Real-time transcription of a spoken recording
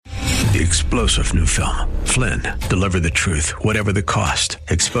The explosive new film, Flynn, deliver the truth, whatever the cost,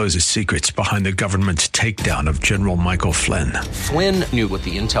 exposes secrets behind the government's takedown of General Michael Flynn. Flynn knew what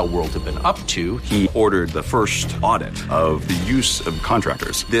the intel world had been up to. He ordered the first audit of the use of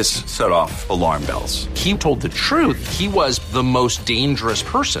contractors. This set off alarm bells. He told the truth. He was the most dangerous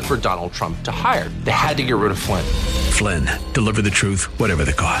person for Donald Trump to hire. They had to get rid of Flynn. Flynn, deliver the truth, whatever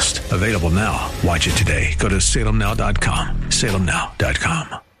the cost. Available now. Watch it today. Go to salemnow.com.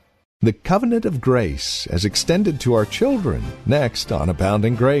 salemnow.com. The covenant of grace as extended to our children. Next on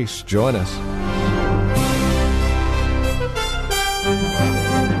Abounding Grace. Join us.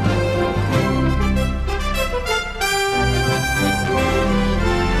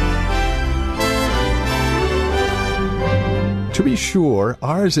 To be sure,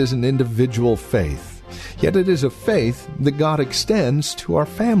 ours is an individual faith, yet it is a faith that God extends to our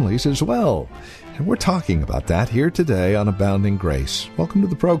families as well. And we're talking about that here today on Abounding Grace. Welcome to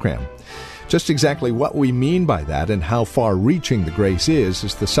the program. Just exactly what we mean by that and how far-reaching the grace is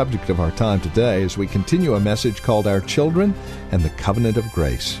the subject of our time today as we continue a message called Our Children and the Covenant of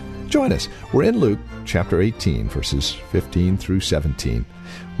Grace. Join us. We're in Luke chapter 18, verses 15 through 17.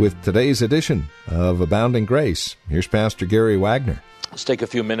 With today's edition of Abounding Grace, here's Pastor Gary Wagner. Let's take a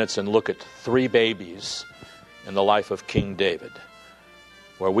few minutes and look at three babies in the life of King David,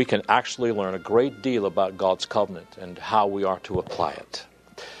 where we can actually learn a great deal about God's covenant and how we are to apply it.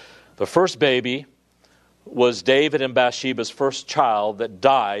 The first baby was David and Bathsheba's first child that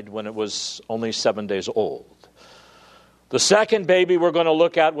died when it was only 7 days old. The second baby we're going to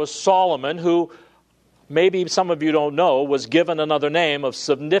look at was Solomon, who maybe some of you don't know, was given another name of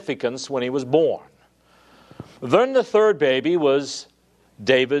significance when he was born. Then the third baby was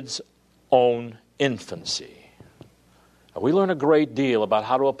David's own infancy. We learn a great deal about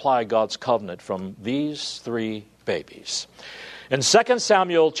how to apply God's covenant from these three babies. In 2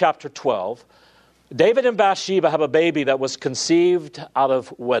 Samuel chapter 12, David and Bathsheba have a baby that was conceived out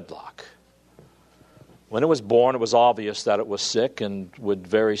of wedlock. When it was born, it was obvious that it was sick and would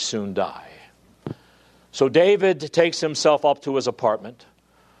very soon die. So David takes himself up to his apartment.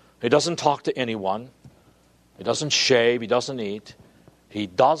 He doesn't talk to anyone. He doesn't shave. He doesn't eat. He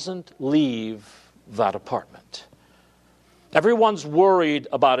doesn't leave that apartment. Everyone's worried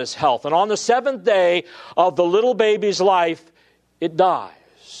about his health. And on the seventh day of the little baby's life, it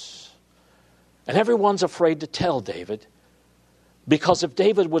dies. And everyone's afraid to tell David, because if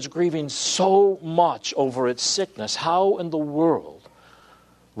David was grieving so much over its sickness, how in the world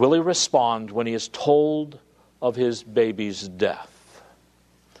will he respond when he is told of his baby's death?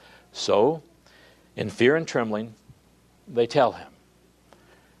 So, in fear and trembling, they tell him.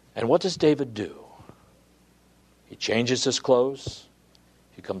 And what does David do? He changes his clothes,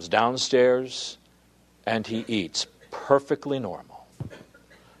 he comes downstairs, and he eats perfectly normal.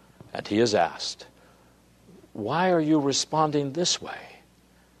 And he is asked, "Why are you responding this way?"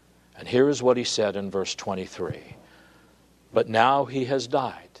 And here is what he said in verse 23. "But now he has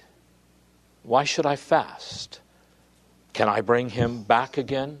died. Why should I fast? Can I bring him back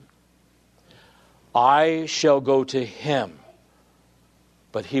again? I shall go to him,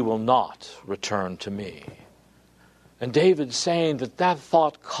 but he will not return to me." And David's saying that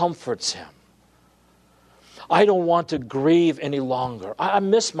thought comforts him. I don't want to grieve any longer. I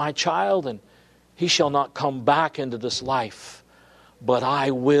miss my child, and he shall not come back into this life, but I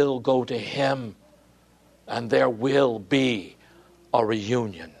will go to him, and there will be a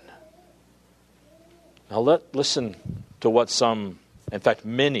reunion. Now listen to what some, in fact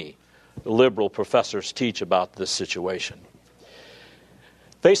many, liberal professors teach about this situation.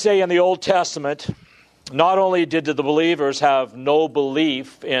 They say in the Old Testament, not only did the believers have no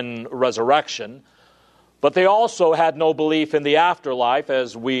belief in resurrection, but they also had no belief in the afterlife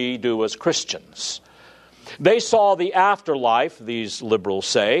as we do as Christians. They saw the afterlife, these liberals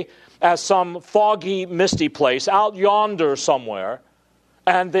say, as some foggy, misty place out yonder somewhere.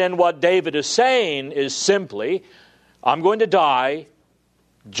 And then what David is saying is simply, I'm going to die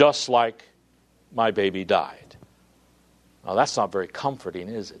just like my baby died. Now that's not very comforting,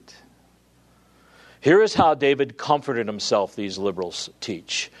 is it? Here is how David comforted himself, these liberals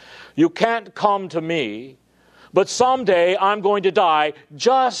teach. You can't come to me, but someday I'm going to die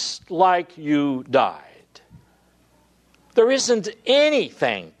just like you died. There isn't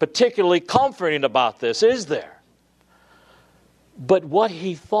anything particularly comforting about this, is there? But what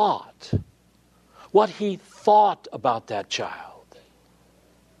he thought about that child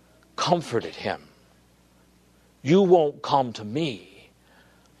comforted him. You won't come to me,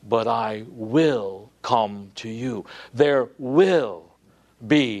 but I will come to you. There will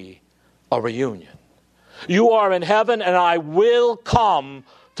be a reunion. You are in heaven, and I will come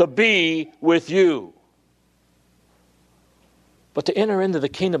to be with you. But to enter into the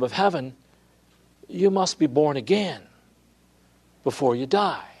kingdom of heaven, you must be born again before you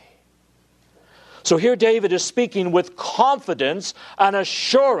die. So here David is speaking with confidence and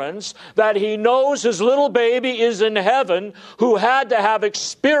assurance that he knows his little baby is in heaven, who had to have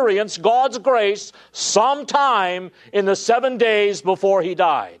experienced God's grace sometime in the 7 days before he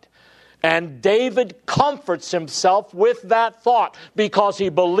died. And David comforts himself with that thought because he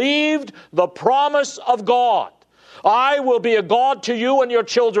believed the promise of God. I will be a God to you and your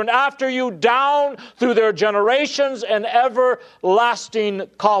children after you, down through their generations, an everlasting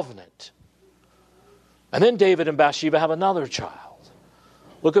covenant. And then David and Bathsheba have another child.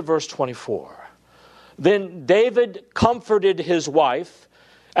 Look at verse 24. Then David comforted his wife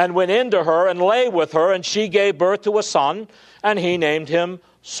and went in to her and lay with her, and she gave birth to a son, and he named him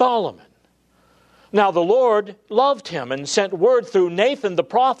Solomon. Now the Lord loved him and sent word through Nathan the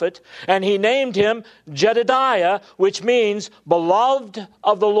prophet, and he named him Jedediah, which means beloved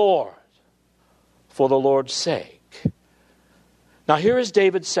of the Lord, for the Lord's sake. Now here is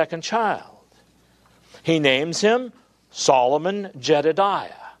David's second child. He names him Solomon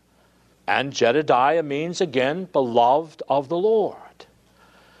Jedediah. And Jedediah means, again, beloved of the Lord.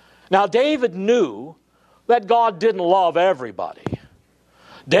 Now, David knew that God didn't love everybody.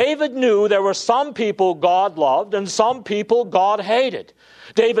 David knew there were some people God loved and some people God hated.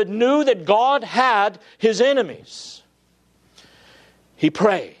 David knew that God had his enemies. He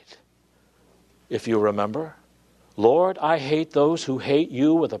prayed, if you remember, Lord, I hate those who hate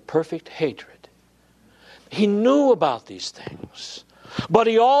you with a perfect hatred. He knew about these things. But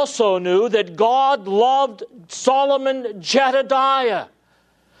he also knew that God loved Solomon Jedediah.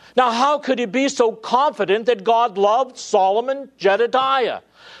 Now, how could he be so confident that God loved Solomon Jedediah?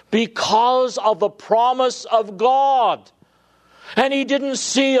 Because of the promise of God. And he didn't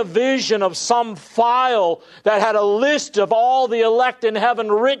see a vision of some file that had a list of all the elect in heaven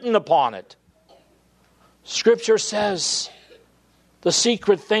written upon it. Scripture says the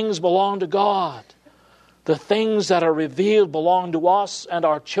secret things belong to God. The things that are revealed belong to us and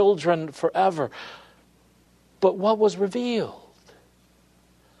our children forever. But what was revealed?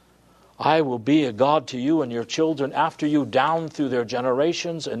 I will be a God to you and your children after you, down through their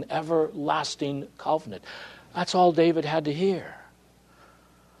generations, an everlasting covenant. That's all David had to hear.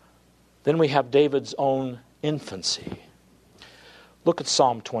 Then we have David's own infancy. Look at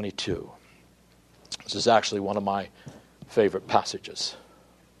Psalm 22. This is actually one of my favorite passages.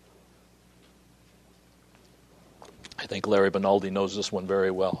 I think Larry Benaldi knows this one very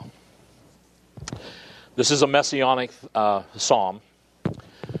well. This is a messianic psalm,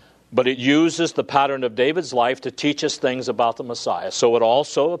 but it uses the pattern of David's life to teach us things about the Messiah. So it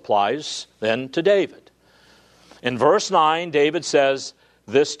also applies then to David. In verse 9, David says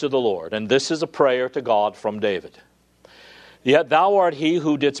this to the Lord, and this is a prayer to God from David. Yet thou art he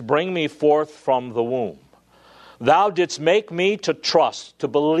who didst bring me forth from the womb. Thou didst make me to trust, to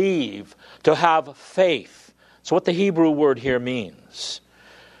believe, to have faith. That's what the Hebrew word here means.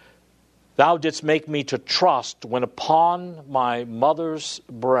 Thou didst make me to trust when upon my mother's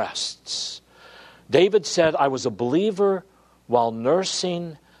breasts. David said, I was a believer while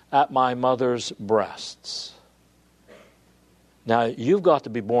nursing at my mother's breasts. Now, you've got to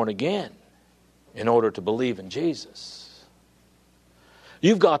be born again in order to believe in Jesus.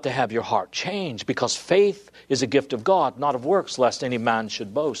 You've got to have your heart changed, because faith is a gift of God, not of works, lest any man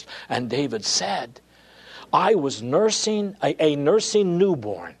should boast. And David said, I was nursing a nursing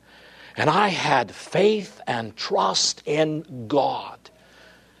newborn, and I had faith and trust in God.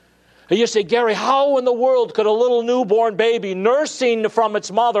 And you say, Gary, how in the world could a little newborn baby nursing from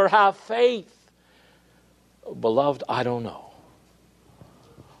its mother have faith? Beloved, I don't know.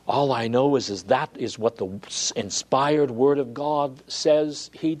 All I know is that is what the inspired Word of God says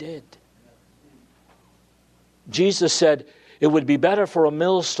he did. Jesus said, it would be better for a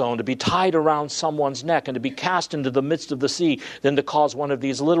millstone to be tied around someone's neck and to be cast into the midst of the sea than to cause one of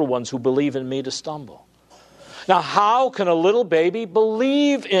these little ones who believe in me to stumble. Now, how can a little baby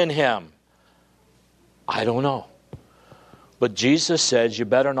believe in him? I don't know. But Jesus says you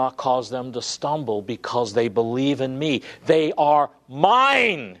better not cause them to stumble because they believe in me. They are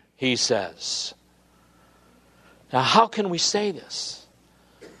mine, he says. Now, how can we say this?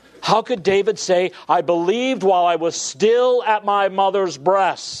 How could David say, I believed while I was still at my mother's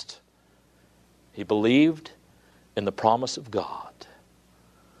breast? He believed in the promise of God.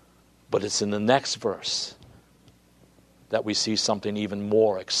 But it's in the next verse that we see something even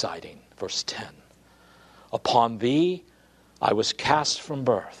more exciting. Verse 10. Upon thee I was cast from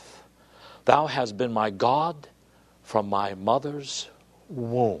birth. Thou hast been my God from my mother's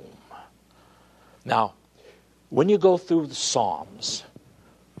womb. Now, when you go through the Psalms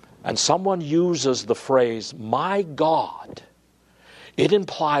and someone uses the phrase, my God, it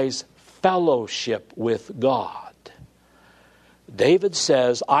implies fellowship with God. David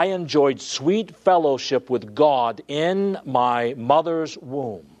says, I enjoyed sweet fellowship with God in my mother's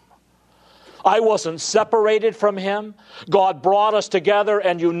womb. I wasn't separated from Him. God brought us together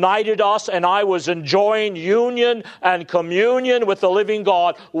and united us, and I was enjoying union and communion with the living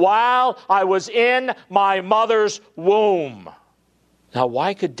God while I was in my mother's womb. Now,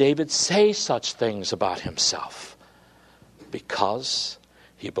 why could David say such things about himself? Because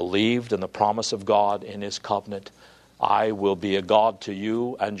he believed in the promise of God in His covenant. I will be a God to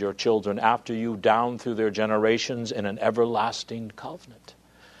you and your children after you, down through their generations, in an everlasting covenant.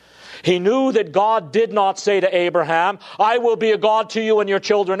 He knew that God did not say to Abraham, I will be a God to you and your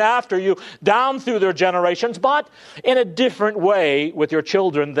children after you, down through their generations, but in a different way with your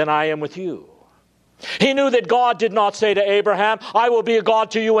children than I am with you. He knew that God did not say to Abraham, I will be a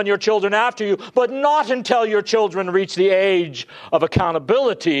God to you and your children after you, but not until your children reach the age of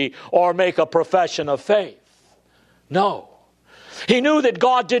accountability or make a profession of faith. No. He knew that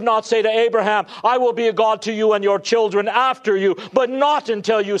God did not say to Abraham, I will be a God to you and your children after you, but not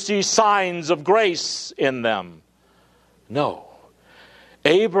until you see signs of grace in them. No.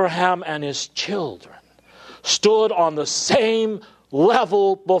 Abraham and his children stood on the same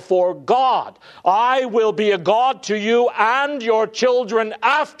level before God. I will be a God to you and your children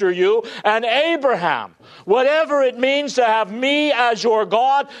after you. And Abraham, whatever it means to have me as your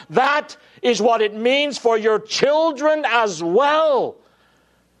God, that is what it means for your children as well.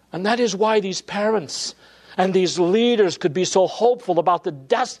 And that is why these parents and these leaders could be so hopeful about the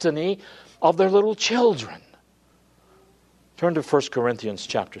destiny of their little children. Turn to 1 Corinthians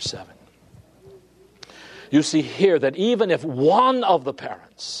chapter 7. You see here that even if one of the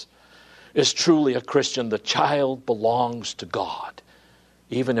parents is truly a Christian, the child belongs to God,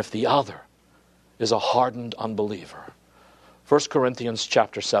 even if the other is a hardened unbeliever. 1 Corinthians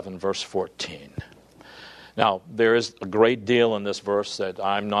chapter 7, verse 14. Now, there is a great deal in this verse that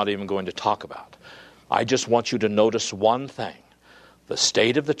I'm not even going to talk about. I just want you to notice one thing: the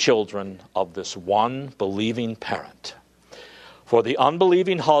state of the children of this one believing parent. For the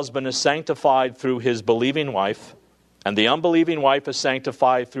unbelieving husband is sanctified through his believing wife, and the unbelieving wife is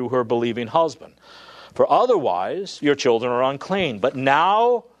sanctified through her believing husband. For otherwise your children are unclean, but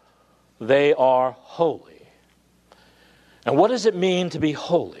now they are holy. And what does it mean to be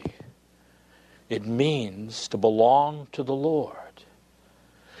holy? It means to belong to the Lord.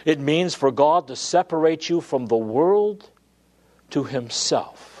 It means for God to separate you from the world to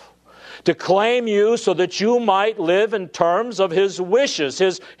Himself, to claim you so that you might live in terms of His wishes,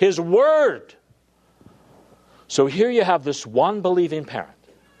 His word. So here you have this one believing parent.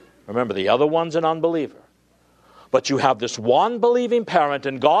 Remember, the other one's an unbeliever. But you have this one believing parent,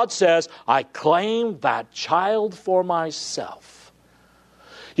 and God says, I claim that child for myself.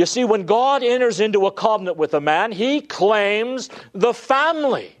 You see, when God enters into a covenant with a man, He claims the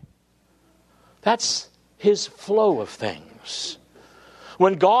family. That's His flow of things.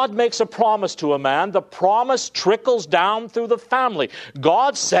 When God makes a promise to a man, the promise trickles down through the family.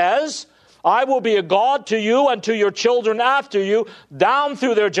 God says, I will be a God to you and to your children after you, down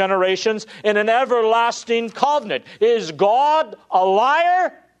through their generations, in an everlasting covenant. Is God a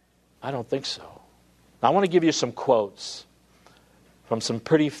liar? I don't think so. I want to give you some quotes from some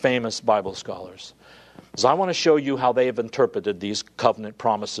pretty famous Bible scholars, because I want to show you how they have interpreted these covenant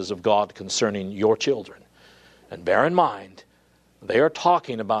promises of God concerning your children. And bear in mind, they are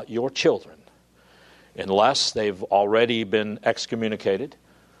talking about your children, unless they've already been excommunicated,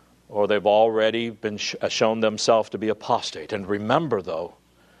 or they've already been shown themselves to be apostate. And remember, though,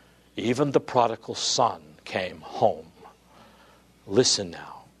 even the prodigal son came home. Listen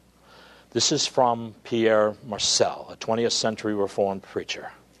now. This is from Pierre Marcel, a 20th century Reformed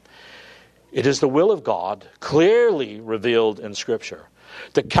preacher. It is the will of God, clearly revealed in Scripture,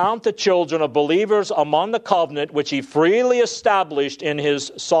 to count the children of believers among the covenant which He freely established in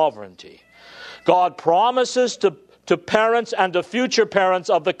His sovereignty. God promises to parents and to future parents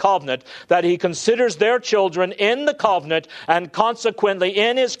of the covenant that He considers their children in the covenant and consequently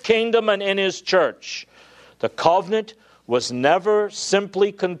in His kingdom and in His church. The covenant was never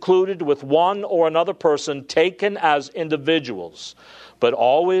simply concluded with one or another person taken as individuals, but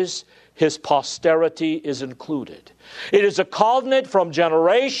always His posterity is included. It is a covenant from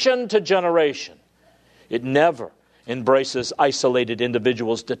generation to generation. It never embraces isolated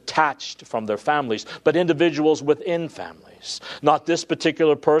individuals detached from their families, but individuals within families. Not this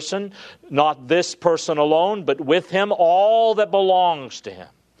particular person, not this person alone, but with him all that belongs to him.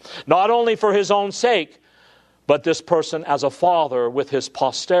 Not only for his own sake, but this person as a father with his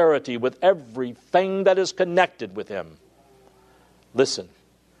posterity, with everything that is connected with him. Listen,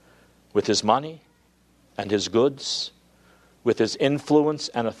 with his money and his goods, with his influence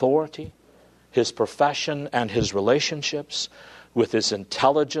and authority, his profession and his relationships, with his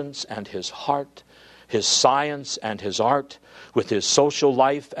intelligence and his heart, his science and his art, with his social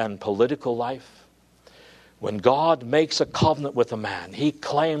life and political life. When God makes a covenant with a man, he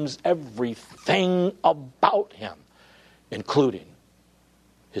claims everything about him, including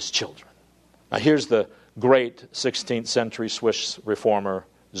his children. Now here's the great 16th century Swiss reformer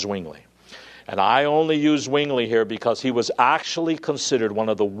Zwingli. And I only use Zwingli here because he was actually considered one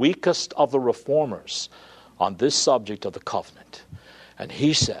of the weakest of the reformers on this subject of the covenant. And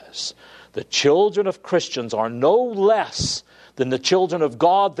he says, the children of Christians are no less than the children of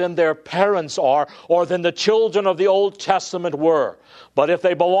God than their parents are, or than the children of the Old Testament were. But if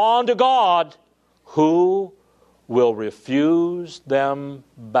they belong to God, who will refuse them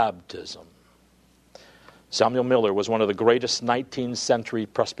baptism? Samuel Miller was one of the greatest 19th century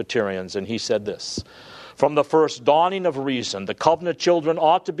Presbyterians, and he said this: from the first dawning of reason, the covenant children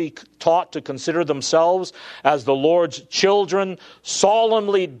ought to be taught to consider themselves as the Lord's children,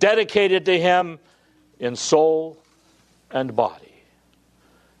 solemnly dedicated to him in soul and body.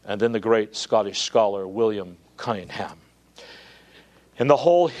 And then the great Scottish scholar William Cunningham. In the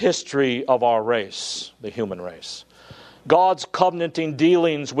whole history of our race, the human race, God's covenanting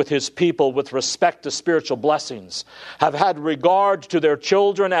dealings with his people with respect to spiritual blessings have had regard to their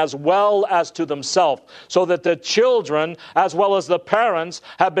children as well as to themselves, so that the children as well as the parents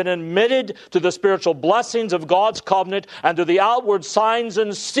have been admitted to the spiritual blessings of God's covenant and to the outward signs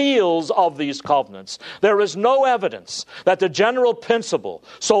and seals of these covenants. There is no evidence that the general principle,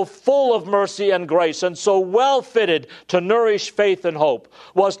 so full of mercy and grace and so well fitted to nourish faith and hope,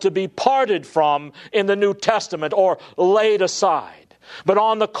 was to be parted from in the New Testament or laid aside, but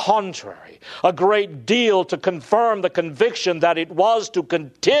on the contrary, a great deal to confirm the conviction that it was to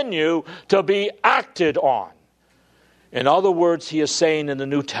continue to be acted on. In other words, he is saying in the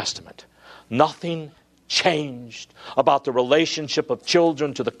New Testament, nothing changed about the relationship of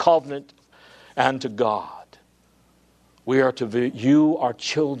children to the covenant and to God. We are to view our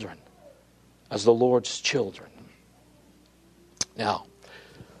children as the Lord's children. Now,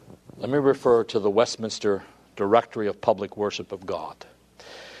 let me refer to the Westminster Directory of Public Worship of God.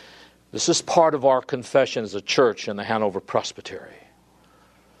 This is part of our confession as a church in the Hanover Presbytery.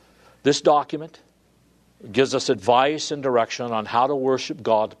 This document gives us advice and direction on how to worship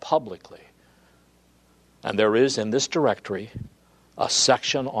God publicly. And there is in this directory a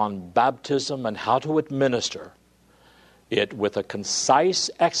section on baptism and how to administer it, with a concise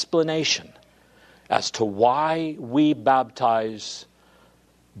explanation as to why we baptize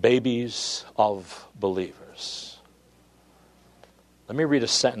babies of believers. Let me read a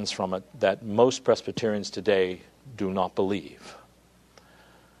sentence from it that most Presbyterians today do not believe.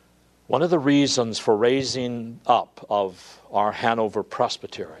 One of the reasons for raising up of our Hanover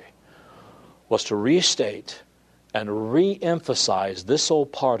Presbytery was to restate and re-emphasize this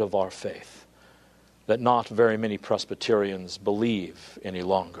old part of our faith that not very many Presbyterians believe any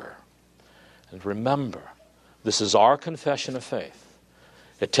longer. And remember, this is our confession of faith.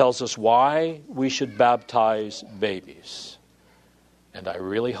 It tells us why we should baptize babies. And I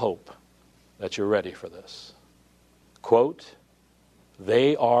really hope that you're ready for this. Quote,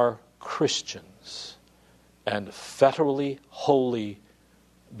 they are Christians and federally holy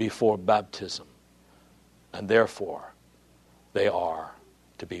before baptism, and therefore they are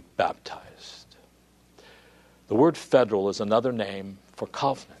to be baptized. The word federal is another name for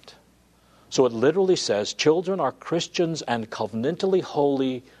covenant. So it literally says, children are Christians and covenantally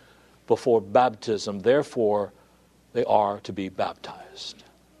holy before baptism, therefore they are to be baptized.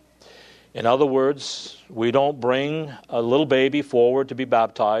 In other words, we don't bring a little baby forward to be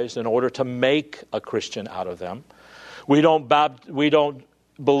baptized in order to make a Christian out of them. We don't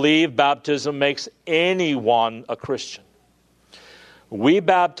believe baptism makes anyone a Christian. We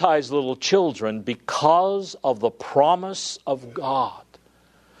baptize little children because of the promise of God.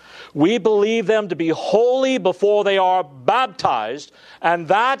 We believe them to be holy before they are baptized, and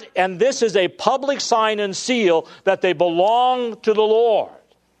this is a public sign and seal that they belong to the Lord.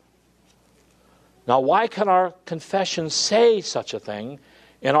 Now, why can our confession say such a thing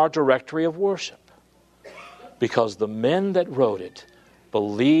in our directory of worship? Because the men that wrote it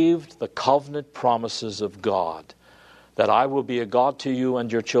believed the covenant promises of God that I will be a God to you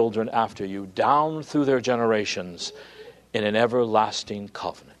and your children after you, down through their generations, in an everlasting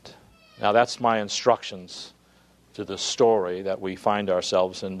covenant. Now that's my instructions to the story that we find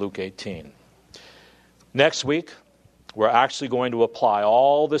ourselves in Luke 18. Next week, we're actually going to apply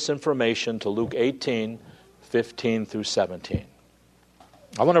all this information to Luke 18, 15 through 17.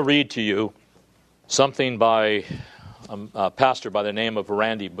 I want to read to you something by a pastor by the name of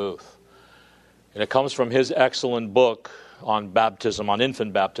Randy Booth. And it comes from his excellent book on baptism, on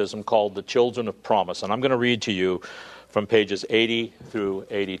infant baptism, called The Children of Promise. And I'm going to read to you from pages 80 through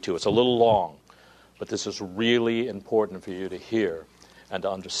 82. It's a little long, but this is really important for you to hear and to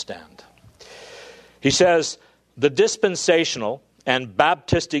understand. He says, the dispensational and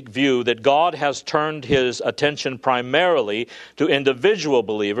Baptistic view that God has turned his attention primarily to individual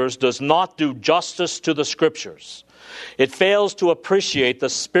believers does not do justice to the Scriptures. It fails to appreciate the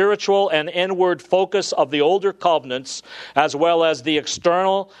spiritual and inward focus of the older covenants, as well as the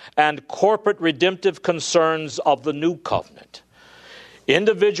external and corporate redemptive concerns of the new covenant.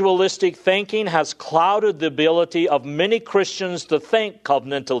 Individualistic thinking has clouded the ability of many Christians to think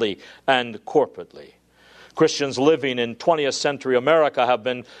covenantally and corporately. Christians living in 20th century America have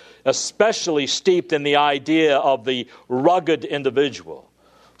been especially steeped in the idea of the rugged individual.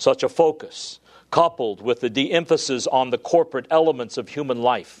 Such a focus, coupled with the de-emphasis on the corporate elements of human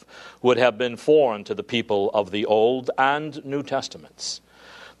life, would have been foreign to the people of the Old and New Testaments.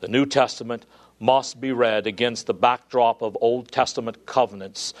 The New Testament must be read against the backdrop of Old Testament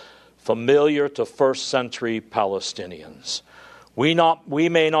covenants familiar to first century Palestinians. We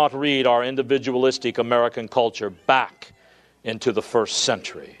may not read our individualistic American culture back into the first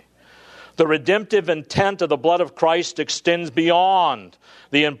century. The redemptive intent of the blood of Christ extends beyond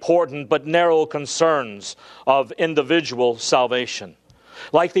the important but narrow concerns of individual salvation.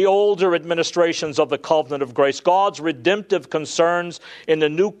 Like the older administrations of the covenant of grace, God's redemptive concerns in the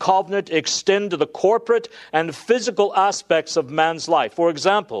new covenant extend to the corporate and physical aspects of man's life. For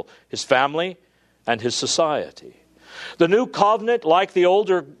example, his family and his society. The new covenant, like the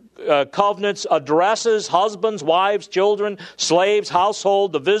older covenants, addresses husbands, wives, children, slaves,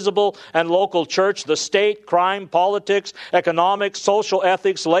 household, the visible and local church, the state, crime, politics, economics, social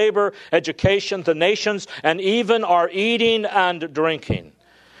ethics, labor, education, the nations, and even our eating and drinking.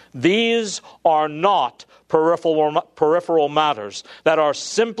 These are not peripheral matters that are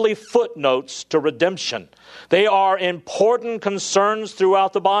simply footnotes to redemption. They are important concerns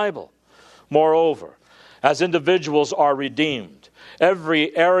throughout the Bible. Moreover, as individuals are redeemed,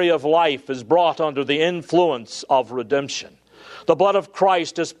 every area of life is brought under the influence of redemption. The blood of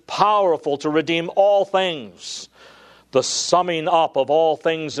Christ is powerful to redeem all things. The summing up of all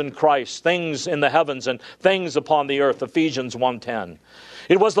things in Christ, things in the heavens and things upon the earth, Ephesians 1:10.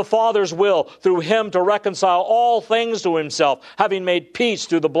 It was the Father's will through him to reconcile all things to himself, having made peace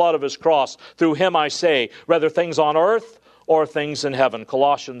through the blood of his cross. Through him, I say, whether things on earth or things in heaven,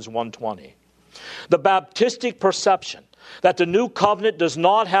 Colossians 1:20. The Baptistic perception that the new covenant does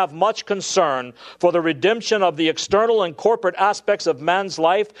not have much concern for the redemption of the external and corporate aspects of man's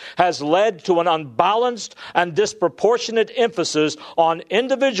life has led to an unbalanced and disproportionate emphasis on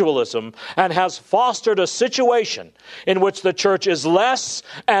individualism and has fostered a situation in which the church is less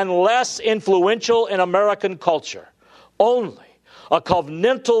and less influential in American culture. Only a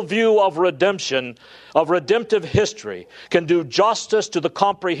covenantal view of redemption, of redemptive history, can do justice to the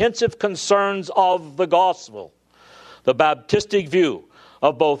comprehensive concerns of the gospel. The Baptistic view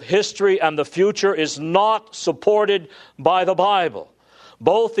of both history and the future is not supported by the Bible.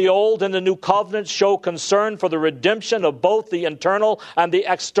 Both the Old and the New Covenants show concern for the redemption of both the internal and the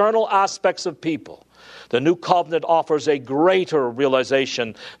external aspects of people. The New Covenant offers a greater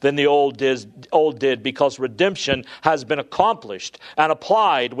realization than the Old did because redemption has been accomplished and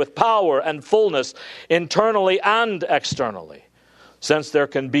applied with power and fullness internally and externally. Since there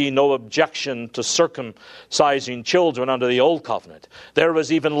can be no objection to circumcising children under the Old Covenant, there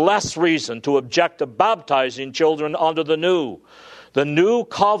is even less reason to object to baptizing children under the New. The New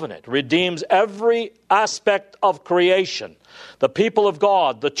Covenant redeems every aspect of creation. The people of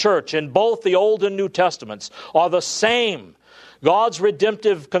God, the church, in both the Old and New Testaments, are the same. God's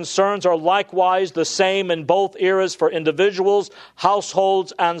redemptive concerns are likewise the same in both eras for individuals,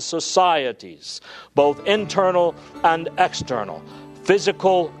 households, and societies, both internal and external,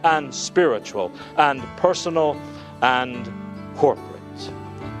 physical and spiritual, and personal and corporate.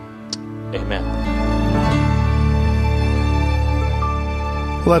 Amen.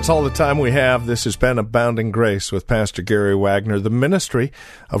 Well, that's all the time we have. This has been Abounding Grace with Pastor Gary Wagner, the ministry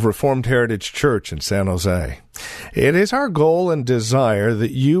of Reformed Heritage Church in San Jose. It is our goal and desire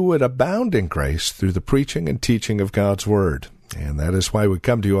that you would abound in grace through the preaching and teaching of God's Word. And that is why we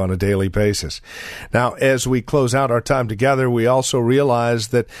come to you on a daily basis. Now, as we close out our time together, we also realize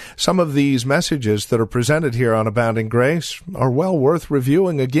that some of these messages that are presented here on Abounding Grace are well worth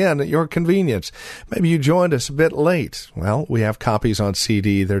reviewing again at your convenience. Maybe you joined us a bit late. Well, we have copies on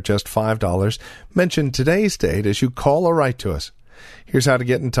CD. They're just $5. Mention today's date as you call or write to us. Here's how to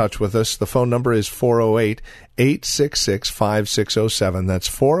get in touch with us. The phone number is 408-866-5607. That's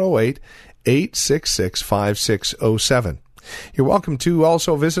 408-866-5607. You're welcome to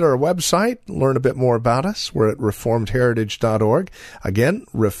also visit our website, learn a bit more about us. We're at reformedheritage.org. Again,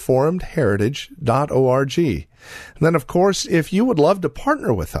 reformedheritage.org. And then, of course, if you would love to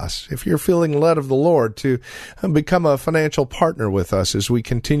partner with us, if you're feeling led of the Lord to become a financial partner with us as we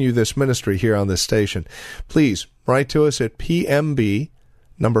continue this ministry here on this station, please write to us at PMB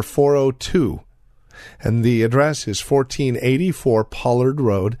number 402. And the address is 1484 Pollard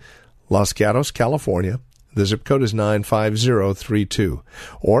Road, Los Gatos, California. The zip code is 95032.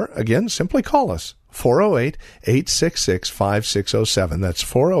 Or, again, simply call us, 408-866-5607. That's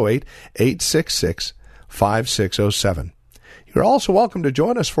 408-866-5607. You're also welcome to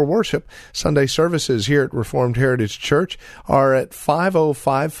join us for worship. Sunday services here at Reformed Heritage Church are at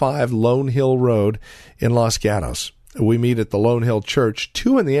 5055 Lone Hill Road in Los Gatos. We meet at the Lone Hill Church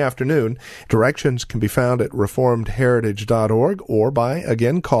 2 in the afternoon. Directions can be found at reformedheritage.org or by,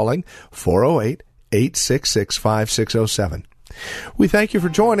 again, calling 408-866-5607. We thank you for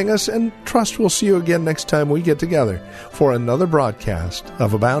joining us and trust we'll see you again next time we get together for another broadcast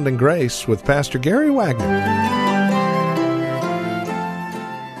of Abounding Grace with Pastor Gary Wagner.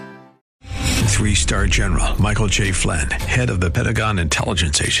 3-star General Michael J. Flynn, head of the Pentagon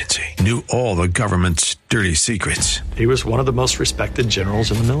Intelligence Agency, knew all the government's dirty secrets. He was one of the most respected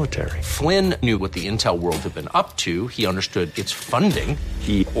generals in the military. Flynn knew what the intel world had been up to. He understood its funding.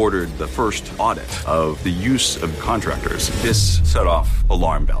 He ordered the first audit of the use of contractors. This set off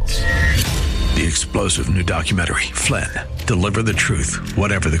alarm bells. The explosive new documentary, Flynn, Deliver the Truth,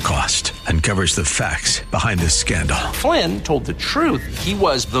 Whatever the Cost, uncovers the facts behind this scandal. Flynn told the truth. He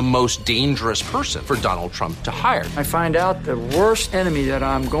was the most dangerous person for Donald Trump to hire. I find out the worst enemy that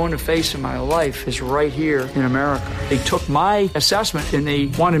I'm going to face in my life is right here in America. They took my assessment and they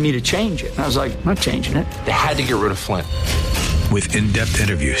wanted me to change it. And I was like, I'm not changing it. They had to get rid of Flynn. With in-depth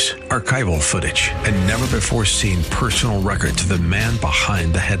interviews, archival footage, and never-before-seen personal records of the man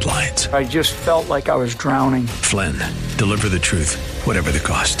behind the headlines. I just felt like I was drowning. Flynn, Deliver the Truth, Whatever the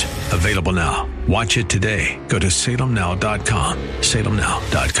Cost. Available now. Watch it today. Go to salemnow.com.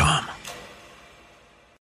 salemnow.com.